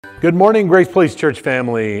Good morning, Grace Place Church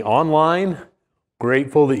family. Online,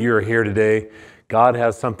 grateful that you're here today. God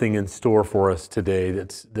has something in store for us today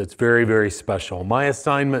that's very, very special. My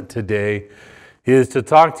assignment today is to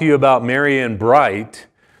talk to you about Merry and Bright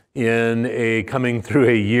coming through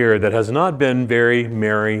a year that has not been very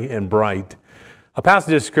merry and bright. A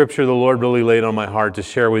passage of scripture the Lord really laid on my heart to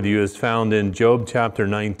share with you is found in Job chapter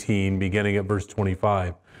 19, beginning at verse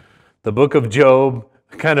 25. The book of Job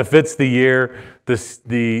kind of fits the year.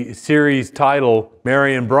 The series title,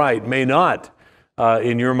 Merry and Bright, may not,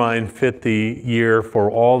 in your mind, fit the year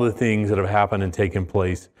for all the things that have happened and taken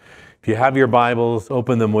place. If you have your Bibles,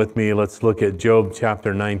 open them with me. Let's look at Job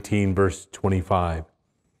chapter 19, verse 25.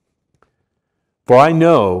 For I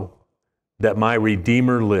know that my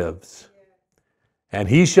Redeemer lives, and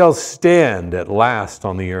he shall stand at last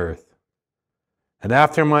on the earth. And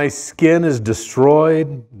after my skin is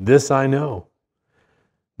destroyed, this I know,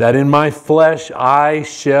 that in my flesh I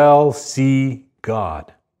shall see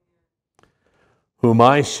God, whom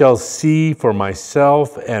I shall see for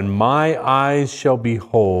myself, and my eyes shall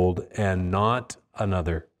behold, and not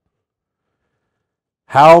another.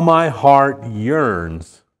 How my heart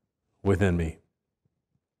yearns within me.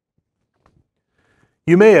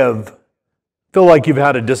 You may feel like you've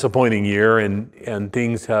had a disappointing year, and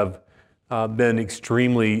things have been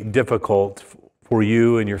extremely difficult for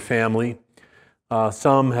you and your family.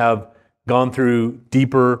 Some have gone through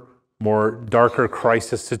deeper, more darker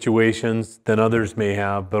crisis situations than others may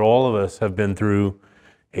have, but all of us have been through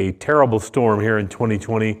a terrible storm here in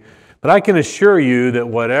 2020. But I can assure you that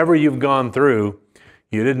whatever you've gone through,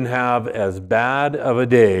 you didn't have as bad of a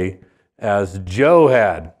day as Joe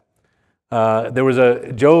had.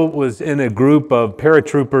 Joe was in a group of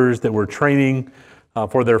paratroopers that were training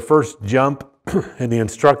for their first jump, and the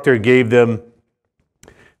instructor gave them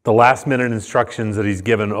the last-minute instructions that he's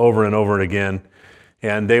given over and over again,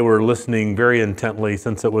 and they were listening very intently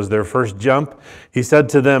since it was their first jump. He said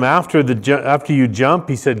to them, after you jump,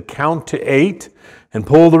 he said, count to 8 and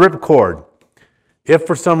pull the ripcord. If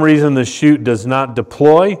for some reason the chute does not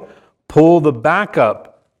deploy, pull the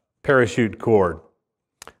backup parachute cord.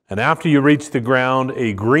 And after you reach the ground,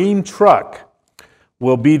 a green truck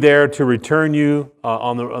will be there to return you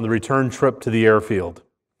on the return trip to the airfield.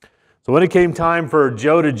 So when it came time for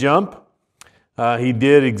Joe to jump, he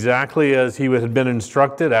did exactly as he had been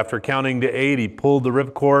instructed. After counting to 8, he pulled the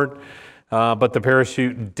ripcord, but the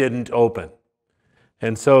parachute didn't open.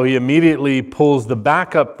 And so he immediately pulls the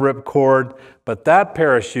backup ripcord, but that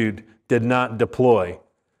parachute did not deploy.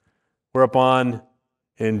 Whereupon,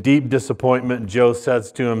 in deep disappointment, Joe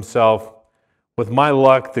says to himself, with my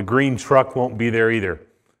luck, the green truck won't be there either.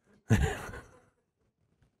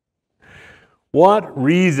 What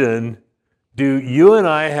reason do you and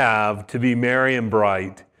I have to be merry and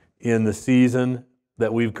bright in the season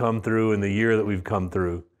that we've come through, in the year that we've come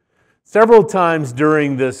through? Several times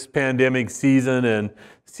during this pandemic season and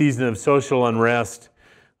season of social unrest,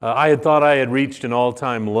 I had thought I had reached an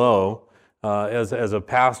all-time low as a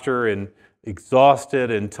pastor, and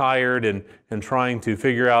exhausted and tired and trying to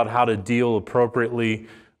figure out how to deal appropriately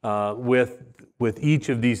with each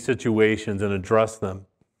of these situations and address them.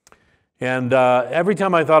 And every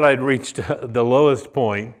time I thought I'd reached the lowest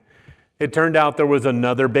point, it turned out there was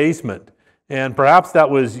another basement. And perhaps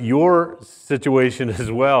that was your situation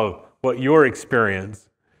as well, what your experience.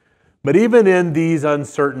 But even in these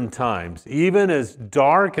uncertain times, even as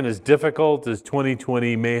dark and as difficult as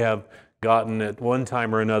 2020 may have gotten at one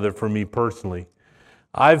time or another for me personally,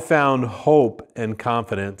 I've found hope and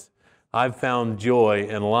confidence. I've found joy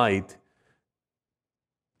and light.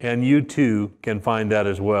 And you too can find that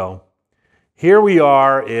as well. Here we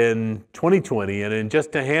are in 2020, and in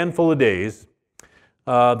just a handful of days,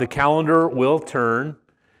 the calendar will turn,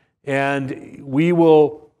 and we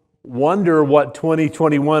will wonder what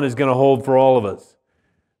 2021 is going to hold for all of us.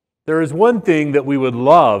 There is one thing that we would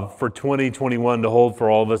love for 2021 to hold for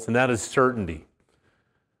all of us, and that is certainty.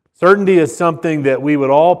 Certainty is something that we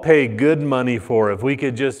would all pay good money for if we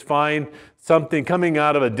could just find something coming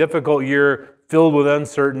out of a difficult year filled with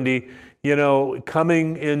uncertainty. You know,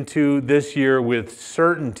 coming into this year with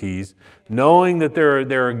certainties, knowing that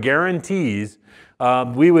there are guarantees,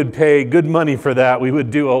 we would pay good money for that. We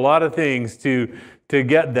would do a lot of things to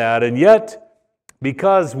get that. And yet,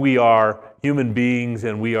 because we are human beings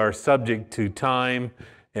and we are subject to time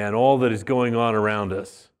and all that is going on around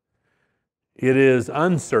us, it is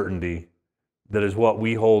uncertainty that is what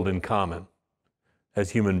we hold in common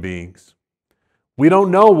as human beings. We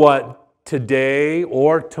don't know what today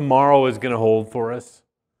or tomorrow is going to hold for us.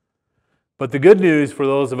 But the good news for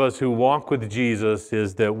those of us who walk with Jesus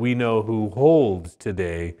is that we know who holds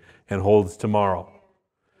today and holds tomorrow.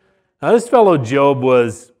 Now, this fellow Job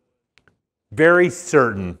was very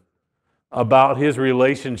certain about his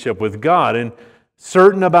relationship with God, and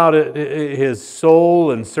certain about his soul,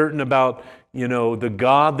 and certain about, the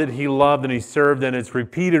God that he loved and he served. And it's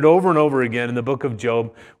repeated over and over again in the book of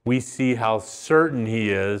Job. We see how certain he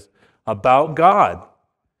is about God.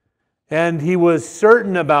 And he was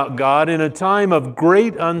certain about God in a time of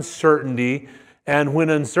great uncertainty, and when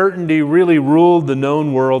uncertainty really ruled the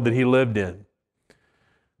known world that he lived in.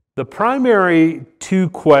 The primary two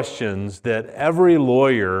questions that every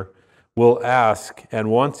lawyer will ask and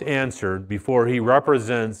wants answered before he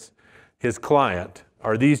represents his client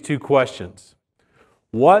are these two questions.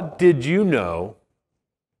 What did you know,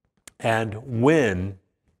 and when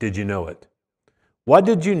did you know it? What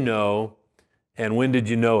did you know, and when did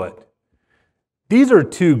you know it? These are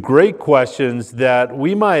two great questions that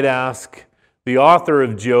we might ask the author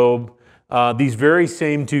of Job these very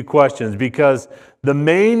same two questions, because the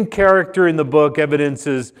main character in the book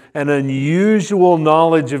evidences an unusual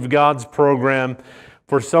knowledge of God's program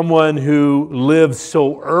for someone who lives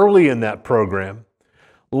so early in that program.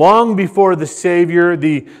 Long before the Savior,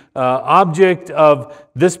 the object of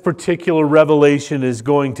this particular revelation is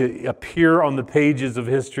going to appear on the pages of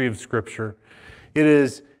history of Scripture. It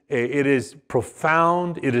is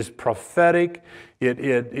profound, it is prophetic,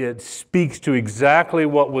 it speaks to exactly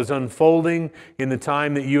what was unfolding in the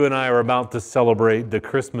time that you and I are about to celebrate, the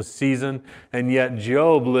Christmas season, and yet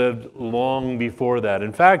Job lived long before that.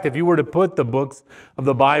 In fact, if you were to put the books of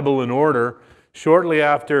the Bible in order, shortly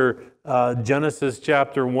after Genesis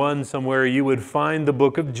chapter 1 somewhere, you would find the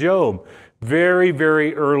book of Job. Very,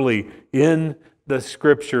 very early in the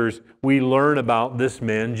Scriptures, we learn about this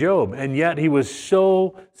man Job. And yet he was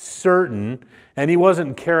so certain, and he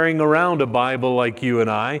wasn't carrying around a Bible like you and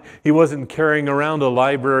I. He wasn't carrying around a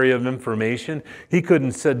library of information. He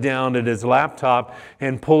couldn't sit down at his laptop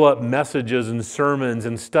and pull up messages and sermons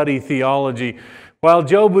and study theology. While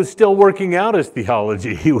Job was still working out his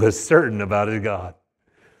theology, he was certain about his God.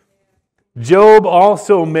 Job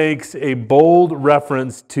also makes a bold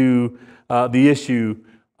reference to the issue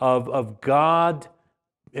of God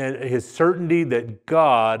and his certainty that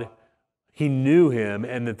God, he knew him,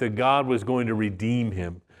 and that the God was going to redeem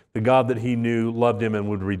him. The God that he knew loved him and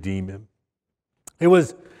would redeem him. It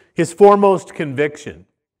was his foremost conviction.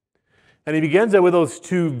 And he begins it with those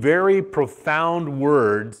two very profound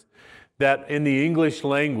words that in the English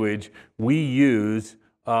language we use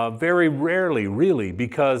very rarely, really,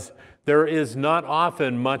 because there is not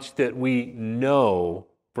often much that we know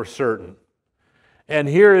for certain. And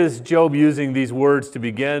here is Job using these words to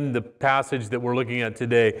begin the passage that we're looking at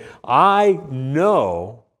today. I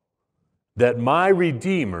know that my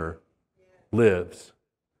Redeemer lives.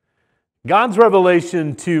 God's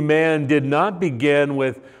revelation to man did not begin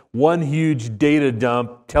with one huge data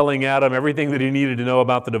dump telling Adam everything that he needed to know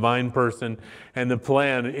about the divine person and the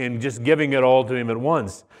plan and just giving it all to him at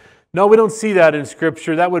once. No, we don't see that in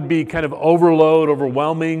Scripture. That would be kind of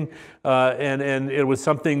overwhelming, and it was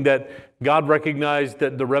something that God recognized,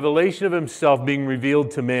 that the revelation of himself being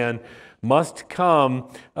revealed to man must come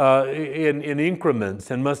in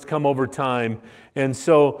increments and must come over time. And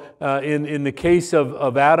so in the case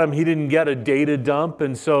of Adam, he didn't get a data dump,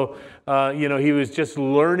 and so he was just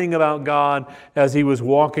learning about God as he was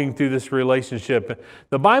walking through this relationship.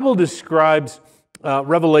 The Bible describes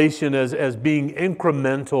revelation as being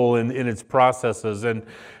incremental in its processes and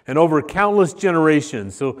over countless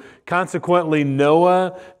generations. So consequently,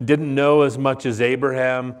 Noah didn't know as much as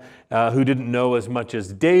Abraham, who didn't know as much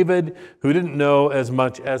as David, who didn't know as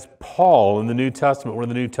much as Paul in the New Testament, one of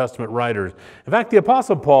the New Testament writers. In fact, the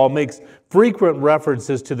Apostle Paul makes frequent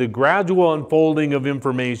references to the gradual unfolding of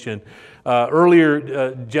information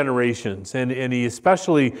earlier generations, and he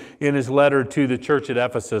especially in his letter to the church at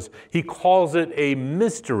Ephesus, he calls it a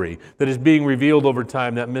mystery that is being revealed over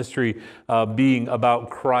time, that mystery being about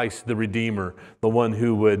Christ the Redeemer, the one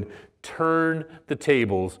who would turn the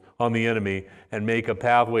tables on the enemy and make a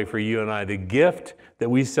pathway for you and I, the gift that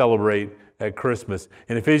we celebrate at Christmas.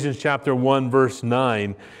 In Ephesians chapter 1, verse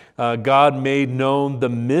 9, God made known the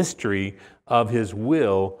mystery of his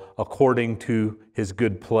will according to his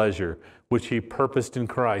good pleasure, which he purposed in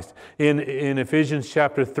Christ. In Ephesians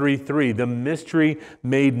chapter 3, the mystery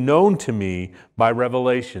made known to me by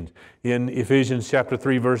revelation. In Ephesians chapter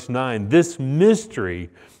 3, verse 9, this mystery,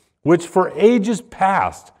 which for ages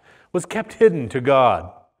past was kept hidden to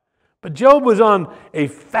God. But Job was on a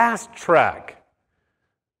fast track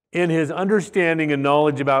in his understanding and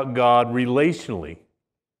knowledge about God relationally.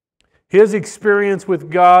 His experience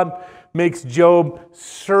with God makes Job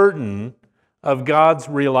certain of God's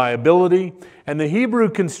reliability, And the Hebrew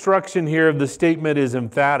construction here of the statement is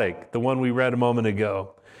emphatic, the one we read a moment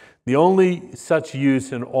ago. The only such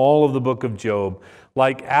use in all of the book of Job.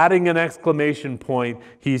 Like adding an exclamation point,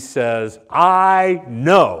 he says, I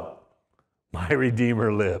know my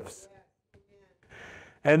Redeemer lives.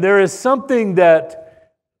 And there is something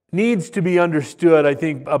that needs to be understood, I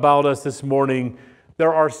think, about us this morning.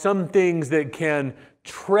 There are some things that can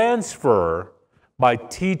transfer by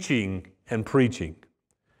teaching and preaching.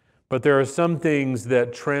 But there are some things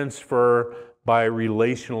that transfer by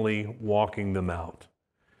relationally walking them out.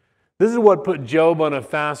 This is what put Job on a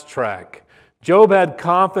fast track. Job had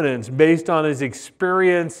confidence based on his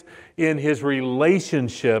experience in his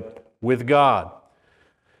relationship with God.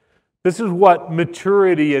 This is what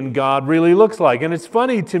maturity in God really looks like. And it's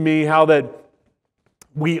funny to me how that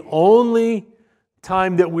we only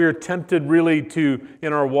time that we're tempted really to,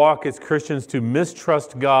 in our walk as Christians, to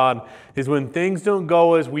mistrust God is when things don't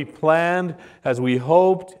go as we planned, as we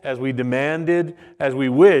hoped, as we demanded, as we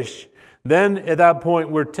wish. Then at that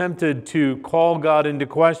point we're tempted to call God into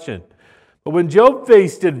question. But when Job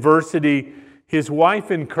faced adversity, his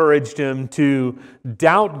wife encouraged him to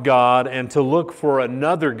doubt God and to look for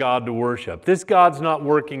another God to worship. This God's not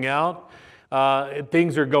working out.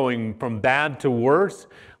 Things are going from bad to worse.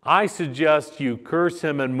 I suggest you curse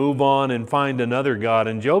him and move on and find another God.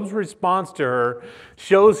 And Job's response to her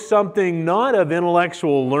shows something not of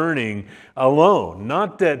intellectual learning alone,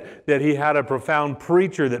 not that he had a profound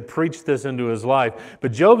preacher that preached this into his life,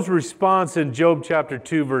 but Job's response in Job chapter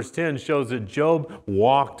 2 verse 10 shows that Job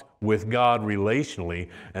walked with God relationally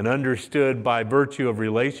and understood by virtue of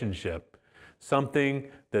relationship something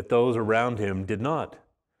that those around him did not.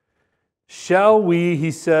 Shall we, he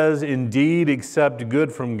says, indeed accept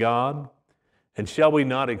good from God? And shall we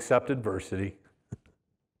not accept adversity?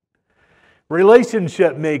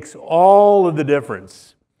 Relationship makes all of the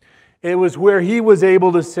difference. It was where he was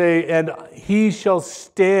able to say, and he shall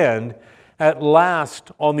stand at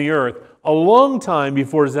last on the earth. A long time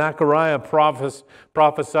before Zechariah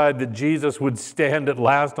prophesied that Jesus would stand at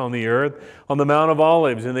last on the earth on the Mount of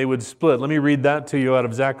Olives and they would split. Let me read that to you out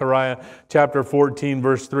of Zechariah chapter 14,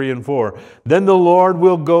 verse 3 and 4. Then the Lord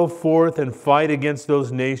will go forth and fight against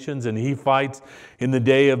those nations, and he fights in the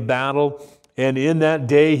day of battle. And in that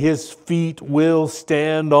day his feet will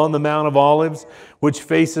stand on the Mount of Olives, which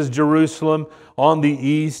faces Jerusalem on the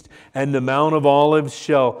east, and the Mount of Olives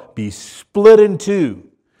shall be split in two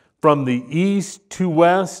from the east to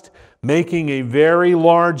west, making a very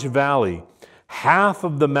large valley. Half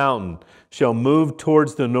of the mountain shall move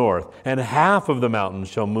towards the north, and half of the mountain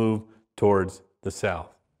shall move towards the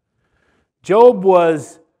south. Job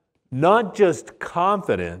was not just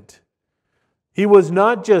confident, he was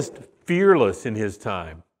not just fearless in his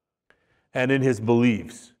time and in his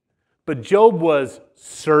beliefs, but Job was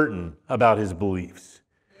certain about his beliefs.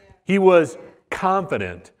 He was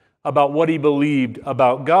confident about what he believed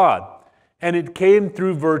about God. And it came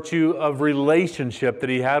through virtue of relationship that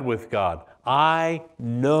he had with God. I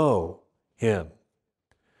know him.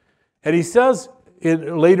 And he says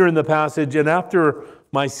later in the passage, and after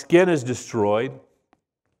my skin is destroyed,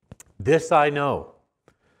 this I know,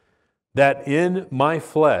 that in my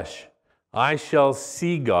flesh I shall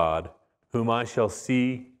see God, whom I shall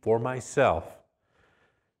see for myself.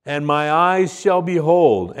 And my eyes shall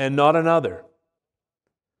behold, and not another.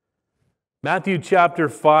 Matthew chapter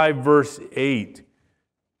 5, verse 8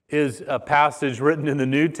 is a passage written in the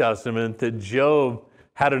New Testament that Job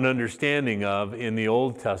had an understanding of in the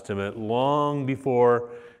Old Testament long before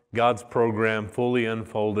God's program fully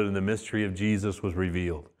unfolded and the mystery of Jesus was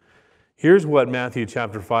revealed. Here's what Matthew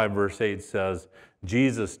chapter 5, verse 8 says,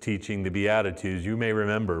 Jesus teaching the Beatitudes. You may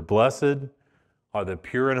remember, blessed are the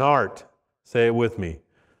pure in heart. Say it with me.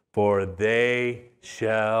 For they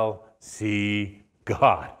shall see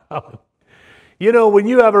God. You know, when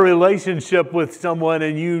you have a relationship with someone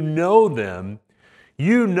and you know them,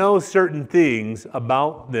 you know certain things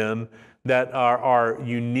about them that are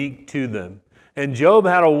unique to them. And Job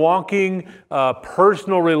had a walking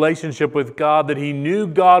personal relationship with God that he knew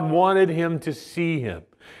God wanted him to see him.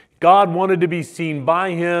 God wanted to be seen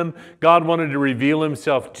by him. God wanted to reveal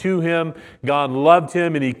himself to him. God loved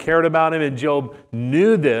him and he cared about him. And Job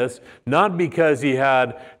knew this, not because he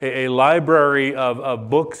had a library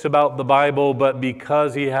of books about the Bible, but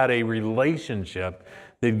because he had a relationship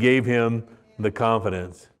that gave him the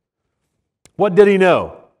confidence. What did he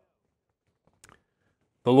know?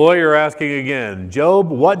 The lawyer asking again,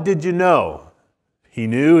 Job, what did you know? He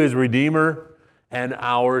knew his Redeemer and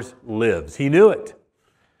ours lives. He knew it.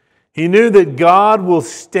 He knew that God will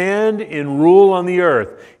stand and rule on the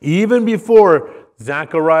earth, even before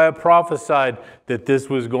Zechariah prophesied that this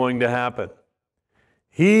was going to happen.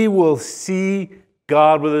 He will see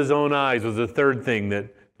God with his own eyes was the third thing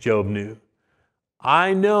that Job knew.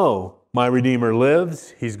 I know my Redeemer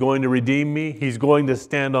lives. He's going to redeem me. He's going to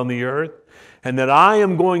stand on the earth. And that I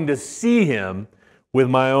am going to see him with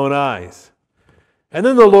my own eyes. And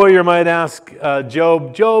then the lawyer might ask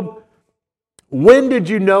Job, when did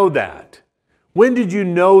you know that? When did you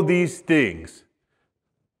know these things?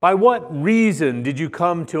 By what reason did you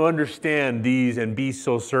come to understand these and be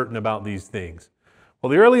so certain about these things? Well,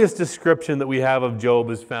 the earliest description that we have of Job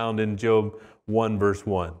is found in Job 1 verse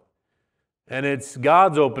 1. And it's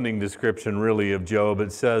God's opening description really of Job.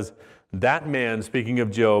 It says, that man, speaking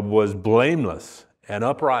of Job, was blameless and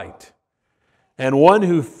upright, and one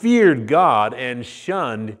who feared God and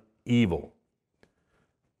shunned evil.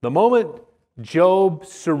 The moment Job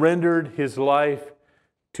surrendered his life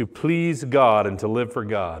to please God and to live for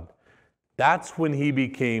God, that's when he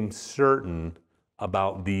became certain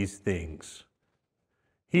about these things.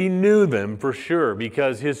 He knew them for sure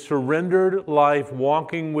because his surrendered life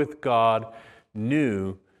walking with God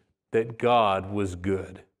knew that God was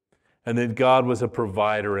good and that God was a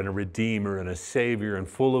provider and a redeemer and a savior and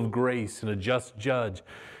full of grace and a just judge,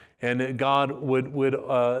 and that God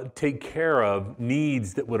would take care of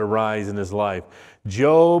needs that would arise in his life.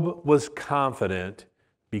 Job was confident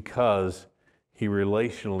because he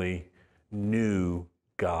relationally knew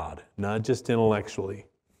God, not just intellectually.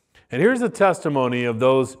 And here's a testimony of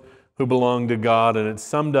those who belong to God, and it's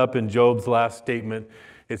summed up in Job's last statement.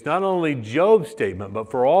 It's not only Job's statement, but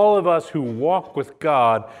for all of us who walk with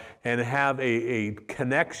God and have a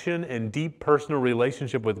connection and deep personal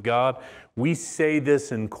relationship with God, we say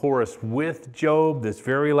this in chorus with Job, this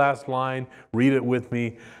very last line. Read it with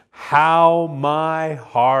me. How my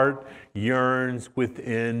heart yearns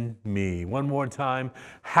within me. One more time.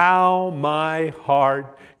 How my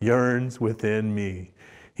heart yearns within me.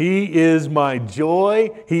 He is my joy.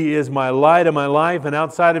 He is my light of my life. And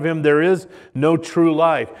outside of him, there is no true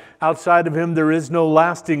life. Outside of him, there is no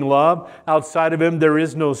lasting love. Outside of him, there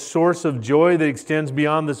is no source of joy that extends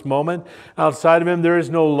beyond this moment. Outside of him, there is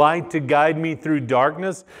no light to guide me through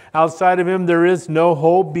darkness. Outside of him, there is no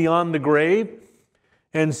hope beyond the grave.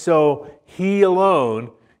 And so he alone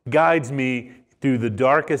guides me through the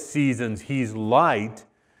darkest seasons. He's light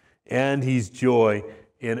and he's joy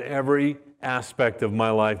in every aspect of my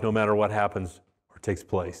life, no matter what happens or takes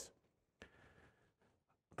place.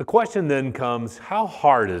 The question then comes, how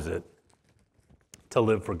hard is it to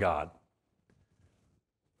live for God?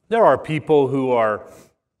 There are people who are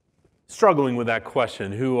struggling with that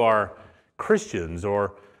question, who are Christians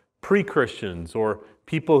or pre-Christians or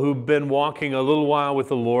people who've been walking a little while with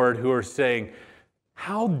the Lord who are saying,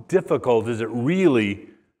 how difficult is it really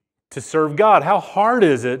to serve God? How hard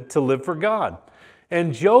is it to live for God?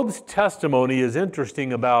 And Job's testimony is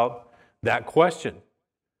interesting about that question.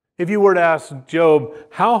 If you were to ask Job,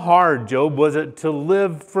 how hard, Job, was it to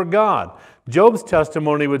live for God? Job's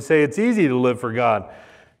testimony would say it's easy to live for God.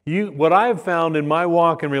 What I've found in my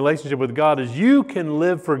walk and relationship with God is you can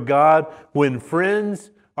live for God when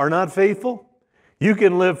friends are not faithful. You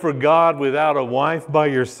can live for God without a wife by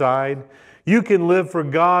your side. You can live for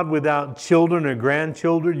God without children or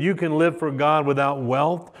grandchildren. You can live for God without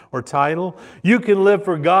wealth or title. You can live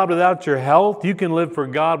for God without your health. You can live for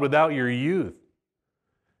God without your youth.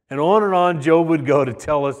 And on Job would go to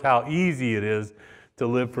tell us how easy it is to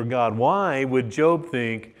live for God. Why would Job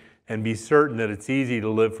think and be certain that it's easy to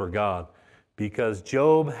live for God? Because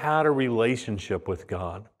Job had a relationship with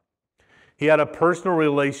God. He had a personal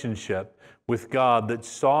relationship with God that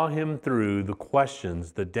saw him through the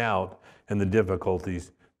questions, the doubt, and the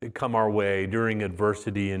difficulties that come our way during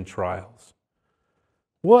adversity and trials.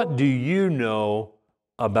 What do you know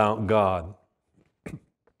about God?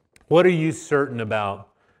 What are you certain about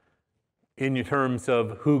in terms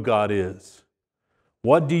of who God is?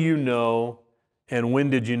 What do you know, and when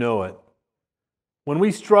did you know it? When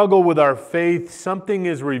we struggle with our faith, something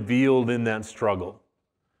is revealed in that struggle.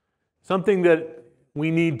 Something that we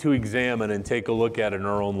need to examine and take a look at in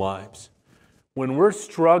our own lives. When we're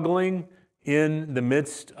struggling in the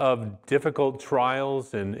midst of difficult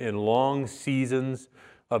trials and long seasons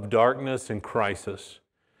of darkness and crisis,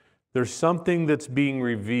 there's something that's being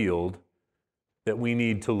revealed that we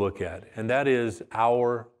need to look at, and that is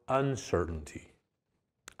our uncertainty.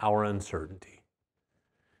 Our uncertainty.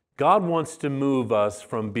 God wants to move us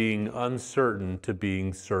from being uncertain to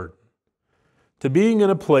being certain. To being in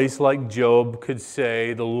a place like Job could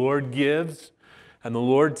say, the Lord gives and the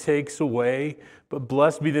Lord takes away, but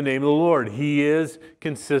blessed be the name of the Lord. He is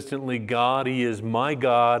consistently God. He is my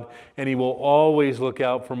God, and He will always look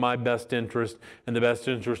out for my best interest and the best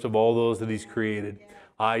interest of all those that He's created.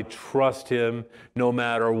 I trust him no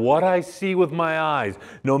matter what I see with my eyes,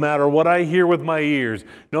 no matter what I hear with my ears,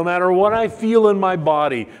 no matter what I feel in my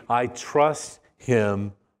body. I trust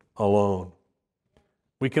him alone.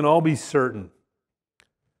 We can all be certain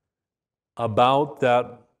about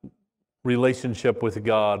that relationship with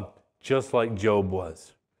God, just like Job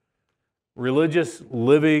was. Religious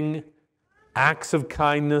living, acts of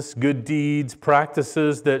kindness, good deeds,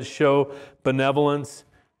 practices that show benevolence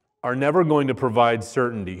are never going to provide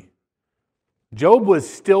certainty. Job was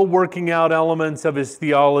still working out elements of his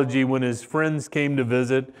theology when his friends came to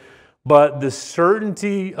visit, but the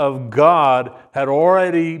certainty of God had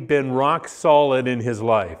already been rock solid in his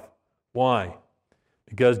life. Why?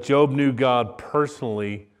 Because Job knew God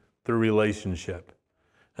personally through relationship.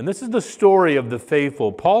 And this is the story of the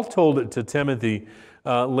faithful. Paul told it to Timothy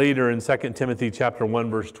later in 2 Timothy chapter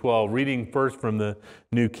 1, verse 12. Reading first from the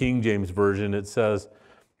New King James Version, it says,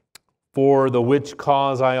 "For the which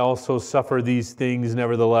cause I also suffer these things,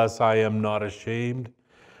 nevertheless I am not ashamed,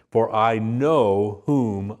 for I know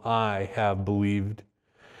whom I have believed,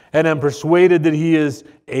 and am persuaded that he is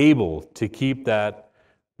able to keep that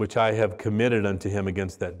which I have committed unto him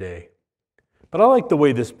against that day." But I like the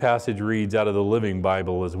way this passage reads out of the Living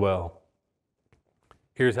Bible as well.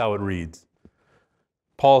 Here's how it reads.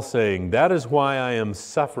 Paul saying, "That is why I am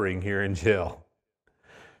suffering here in jail,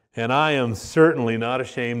 and I am certainly not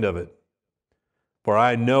ashamed of it. For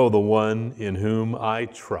I know the one in whom I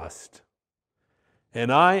trust,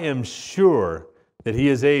 and I am sure that he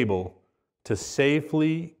is able to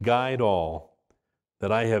safely guide all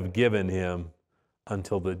that I have given him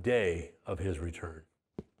until the day of his return."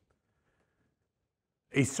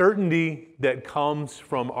 A certainty that comes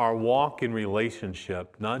from our walk in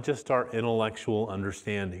relationship, not just our intellectual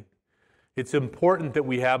understanding. It's important that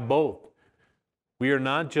we have both. We are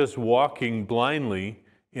not just walking blindly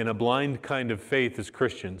in a blind kind of faith as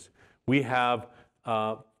Christians. We have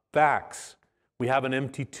facts. We have an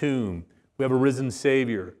empty tomb. We have a risen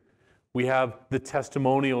Savior. We have the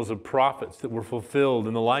testimonials of prophets that were fulfilled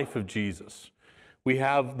in the life of Jesus. We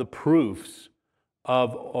have the proofs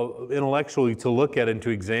of intellectually to look at and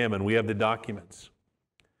to examine. We have the documents.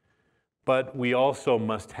 But we also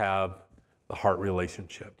must have the heart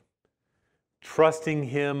relationship. Trusting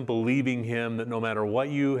him, believing him, that no matter what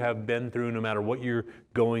you have been through, no matter what you're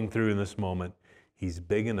going through in this moment, he's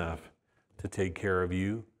big enough to take care of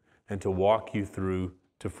you and to walk you through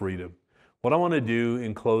to freedom. What I want to do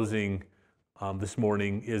in closing this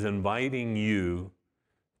morning is inviting you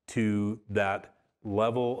to that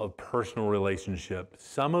level of personal relationship.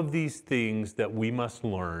 Some of these things that we must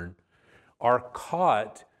learn are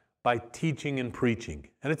caught by teaching and preaching.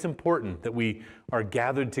 And it's important that we are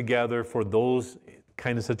gathered together for those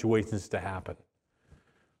kind of situations to happen. I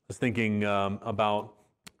was thinking about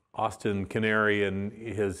Austin Canary and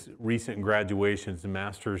his recent graduation, his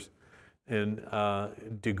master's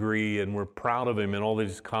degree, and we're proud of him and all that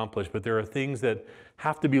he's accomplished, but there are things that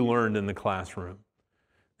have to be learned in the classroom.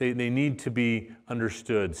 They need to be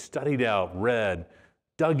understood, studied out, read,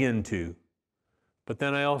 dug into. But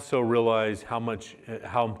then I also realize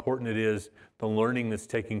how important it is, the learning that's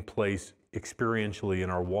taking place experientially in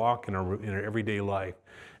our walk, in our everyday life.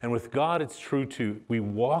 And with God, it's true too. We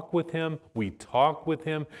walk with him, we talk with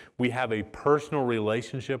him, we have a personal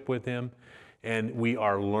relationship with him, and we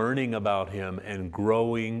are learning about him and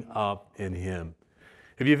growing up in him.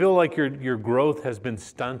 If you feel like your growth has been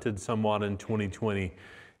stunted somewhat in 2020,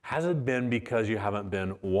 has it been because you haven't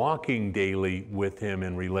been walking daily with him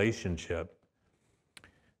in relationship?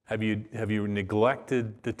 Have you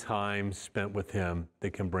neglected the time spent with him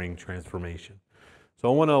that can bring transformation?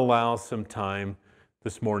 So I want to allow some time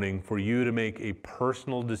this morning for you to make a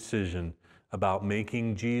personal decision about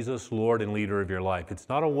making Jesus Lord and leader of your life. It's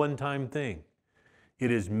not a one-time thing.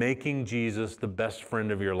 It is making Jesus the best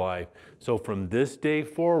friend of your life. So from this day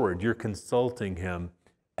forward, you're consulting him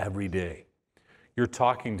every day. You're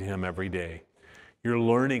talking to him every day. You're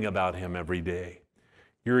learning about him every day.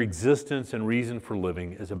 Your existence and reason for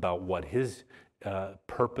living is about what his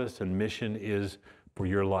purpose and mission is for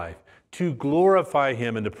your life. To glorify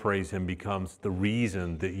him and to praise him becomes the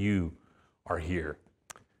reason that you are here.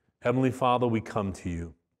 Heavenly Father, we come to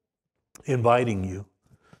you, inviting you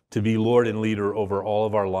to be Lord and leader over all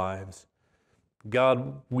of our lives.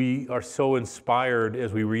 God, we are so inspired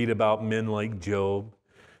as we read about men like Job,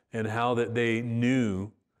 and how that they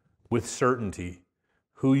knew with certainty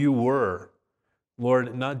who you were.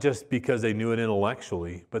 Lord, not just because they knew it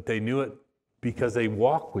intellectually, but they knew it because they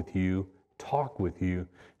walk with you, talk with you,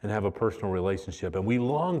 and have a personal relationship. And we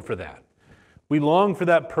long for that. We long for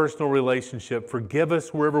that personal relationship. Forgive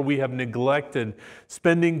us wherever we have neglected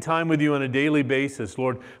spending time with you on a daily basis,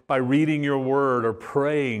 Lord, by reading your word or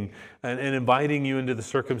praying and inviting you into the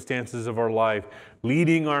circumstances of our life,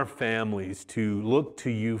 leading our families to look to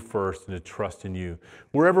you first and to trust in you.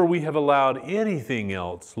 Wherever we have allowed anything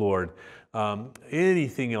else, Lord,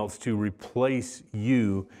 anything else to replace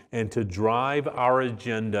you and to drive our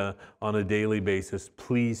agenda on a daily basis,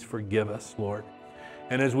 please forgive us, Lord.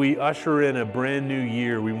 And as we usher in a brand new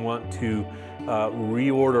year, we want to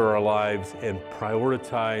reorder our lives and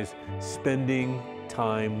prioritize spending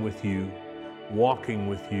time with you, walking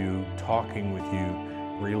with you, talking with you,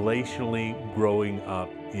 relationally growing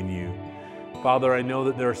up in you. Father, I know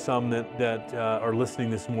that there are some that are listening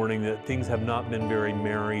this morning that things have not been very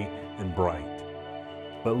merry and bright.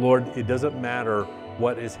 But Lord, it doesn't matter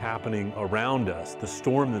what is happening around us, the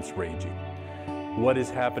storm that's raging. What is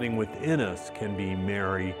happening within us can be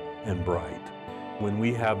merry and bright. When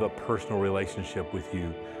we have a personal relationship with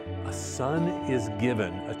you, a son is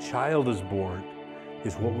given, a child is born,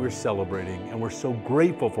 is what we're celebrating. And we're so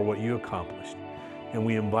grateful for what you accomplished. And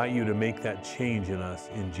we invite you to make that change in us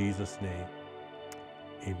in Jesus' name.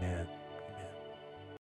 Amen.